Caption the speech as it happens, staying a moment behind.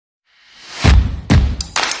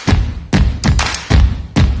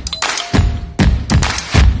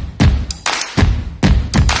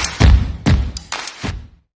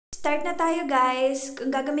Start na tayo guys.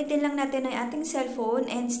 Gagamitin lang natin ang ating cellphone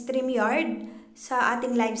and Streamyard sa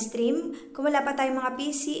ating live stream. Kung wala pa tayong mga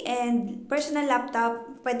PC and personal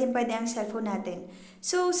laptop, pwede ang cellphone natin.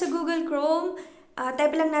 So sa Google Chrome,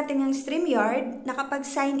 type lang natin ang Streamyard.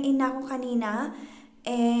 Nakapag-sign in na ako kanina.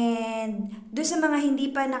 And doon sa mga hindi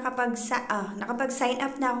pa nakapag-sign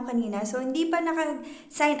up na ako kanina. So hindi pa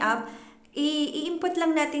naka-sign up, i-input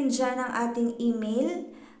lang natin dyan ang ating email.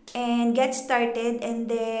 And get started,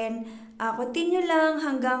 and then continue lang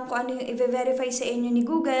hanggang kung ano yung i-verify sa inyo ni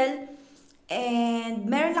Google. And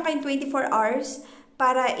meron lang kayong 24 hours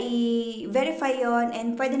para i-verify yon,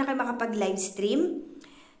 and pwede na kayo makapag-live stream.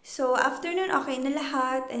 So after nun, okay na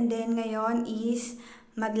lahat. And then ngayon is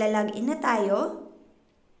magla-login na tayo.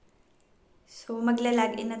 So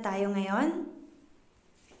magla-login na tayo ngayon.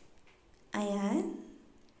 Ayan.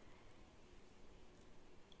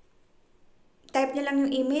 Type nyo lang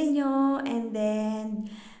yung email nyo, and then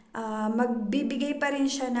magbibigay pa rin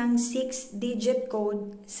siya ng 6-digit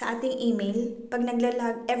code sa ating email pag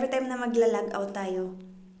every time na magla-log out tayo.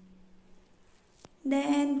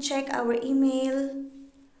 Then check our email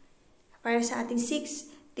para sa ating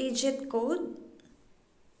 6-digit code.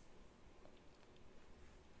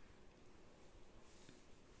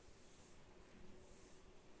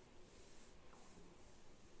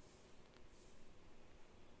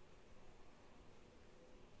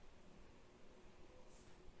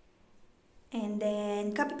 And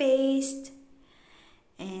then copy paste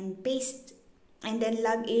and paste, and then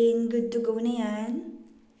log in, good to go na yan.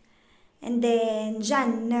 And then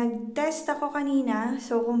dyan, nag-test ako kanina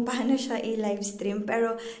so kung paano siya i-live stream,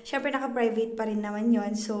 pero syempre naka-private pa rin naman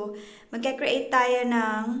yon. So mag-create tayo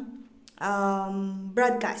ng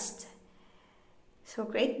broadcast.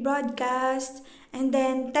 So create broadcast, and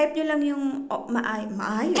then type nyo lang yung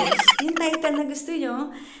maayos yung title na gusto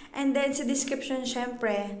nyo, and then sa description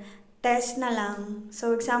syempre test na lang.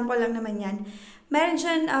 So, example lang naman yan. Meron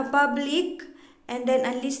dyan public, and then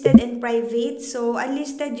unlisted and private. So,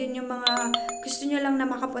 unlisted yun yung mga gusto nyo lang na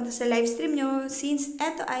makapunta sa live stream nyo. Since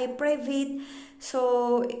eto ay private,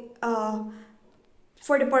 so,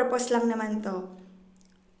 for the purpose lang naman to.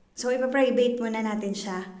 So, ipa-private muna natin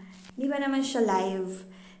siya. Di ba naman siya live?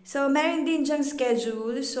 So, meron din dyang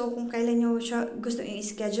schedule. So, kung kailan nyo siya gusto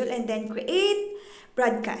i-schedule, and then create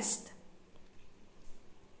broadcast.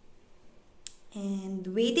 And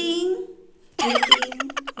waiting.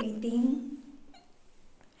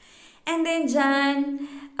 And then dyan,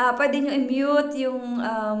 pwede nyo i-mute yung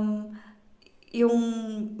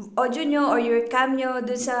audio nyo or your cam nyo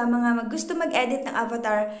dun sa mga gusto mag-edit ng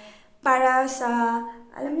avatar para sa,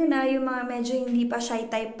 alam nyo na, yung mga medyo hindi pa shy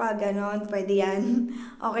type pa, ganon, pwede yan.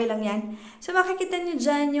 Okay lang yan. So makikita nyo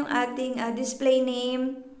dyan yung ating display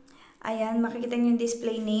name. Ayan, makikita nyo yung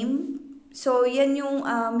display name. So, yan yung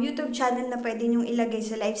YouTube channel na pwede nyong ilagay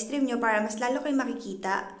sa live stream nyo para mas lalo kayo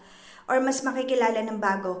makikita or mas makikilala ng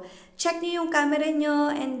bago. Check nyo yung camera nyo,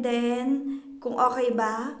 and then kung okay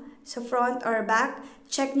ba sa front or back.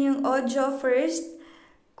 Check nyo yung audio first.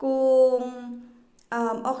 Kung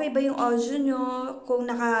okay ba yung audio nyo, kung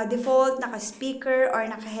naka-default, naka-speaker, or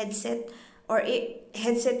naka-headset, or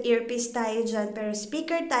headset earpiece tayo dyan, pero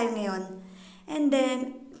speaker tayo ngayon. And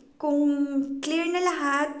then, kung clear na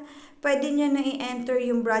lahat, pwede nyo na i-enter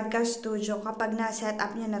yung broadcast studio kapag na-set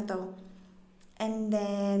up nyo na to. And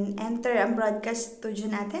then, enter ang broadcast studio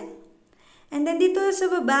natin. And then, dito sa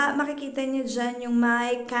baba, makikita nyo dyan yung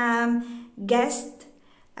my cam guest.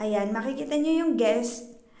 Ayan, makikita nyo yung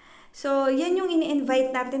guest. So, yan yung ini-invite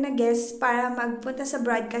natin na guest para magpunta sa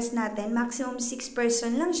broadcast natin. Maximum 6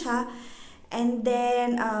 person lang siya. And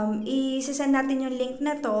then, i-send natin yung link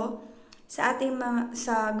na to sa ating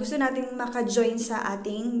gusto nating maka-join sa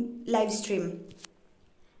ating live stream.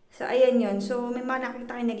 So, ayan yun. So, may mga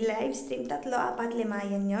nakikita kayo nag-live stream. 3, 4, 5,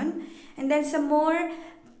 yan yun. And then, sa more,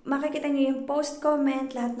 makikita nyo yung post comment,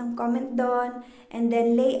 lahat ng comment doon. And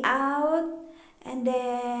then, layout. And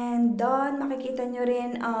then, doon, makikita nyo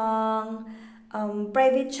rin ang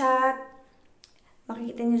private chat.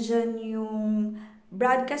 Makikita nyo dyan yung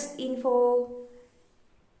broadcast info.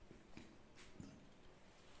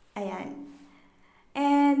 Ayan.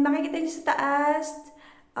 And makikita nyo sa taas,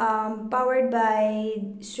 powered by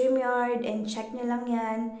Streamyard, and check nyo lang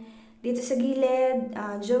yan. Dito sa gilid,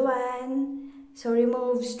 Joanne, so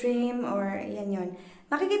remove stream, or yan yun.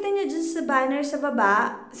 Makikita nyo dyan sa banner sa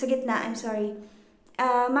baba, sa gitna, I'm sorry.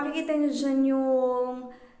 Makikita nyo dyan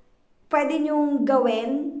yung pwede nyong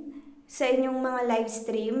gawin sa inyong mga live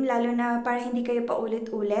stream, lalo na para hindi kayo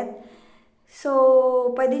paulit-ulit. So,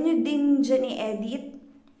 pwede nyo din dyan i-edit.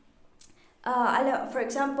 For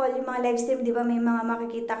example, yung mga live stream, di ba may mga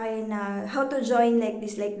makikita kayo na how to join like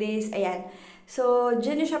this, ayan. So,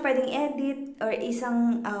 dyan nyo siya pwedeng edit or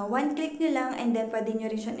isang one click nyo lang and then pwede nyo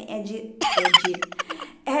rin siya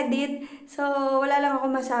edit. So, wala lang ako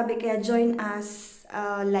masabi kaya join us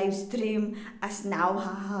live stream as now,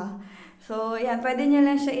 haha. So, yan, pwede nyo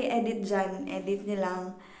lang siya i-edit dyan. Edit nyo lang.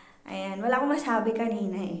 Ayan, wala akong masabi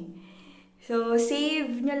kanina eh. So,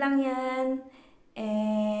 save nyo lang yan.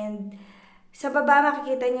 And, sa baba,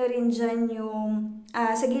 makikita nyo rin dyan yung,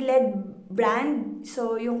 sa gilid, brand.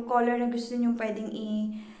 So, yung color na gusto nyo pwedeng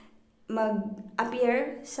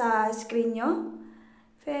mag-appear sa screen nyo.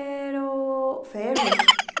 Pero,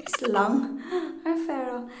 lang.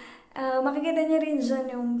 Makikita nyo rin dyan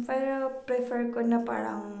yung, pero prefer ko na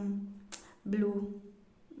parang blue.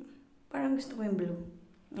 Parang gusto ko yung blue.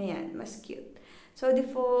 Ayan, mas cute. So,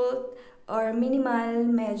 default or minimal,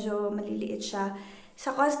 medyo maliliit siya.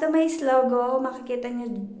 Sa customized logo, makikita nyo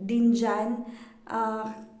din dyan.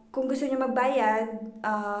 Kung gusto nyo magbayad,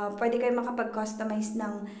 pwede kayo makapag-customize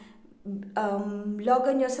ng logo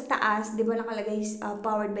nyo sa taas. Di ba nakalagay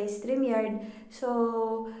powered by Streamyard? So,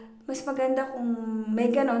 mas maganda kung may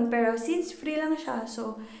ganon. Pero since free lang siya,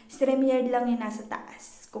 so Streamyard lang yung nasa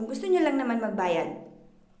taas. Kung gusto nyo lang naman magbayad.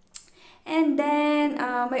 And then,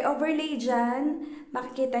 may overlay dyan.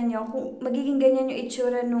 Makikita nyo kung magiging ganyan yung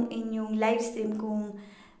itsura nung inyong live stream kung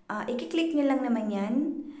i-click nyo lang naman yan.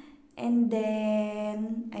 And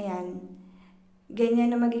then, ayan.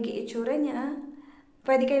 Ganyan na magiging itsura niya.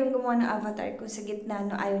 Pwede kayong gumawa ng avatar kung sa gitna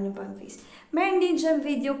no ayaw nyo pang face. Meron din dyan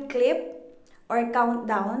video clip or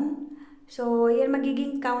countdown. So, yan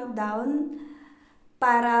magiging countdown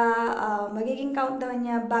para magiging countdown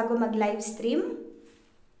niya bago mag-live stream.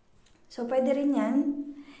 So, pwede rin yan.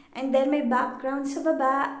 And then, may background sa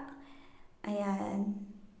baba. Ayan.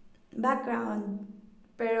 Background.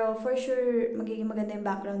 Pero, for sure, magiging maganda yung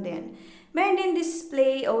background din. Meron din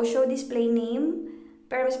display o show display name.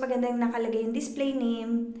 Pero, mas maganda yung nakalagay yung display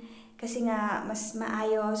name. Kasi nga, mas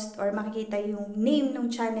maayos or makikita yung name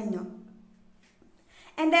ng channel nyo.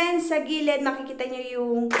 And then, sa gilid, makikita nyo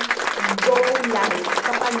yung go live.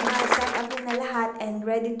 Kapag na-set up na lahat and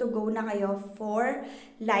ready to go na kayo for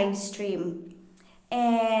live stream.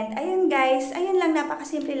 And, ayun guys, ayun lang,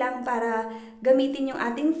 napakasimple lang para gamitin yung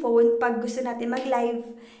ating phone pag gusto natin mag-live.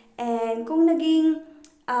 And, kung naging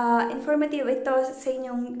informative ito sa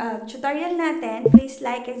inyong tutorial natin, please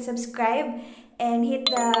like and subscribe and hit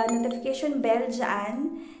the notification bell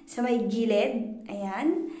dyan sa may gilid.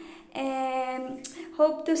 Ayan. And,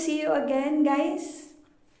 hope to see you again, guys,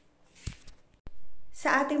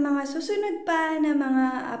 sa ating mga susunod pa na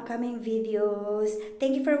mga upcoming videos.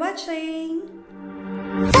 Thank you for watching!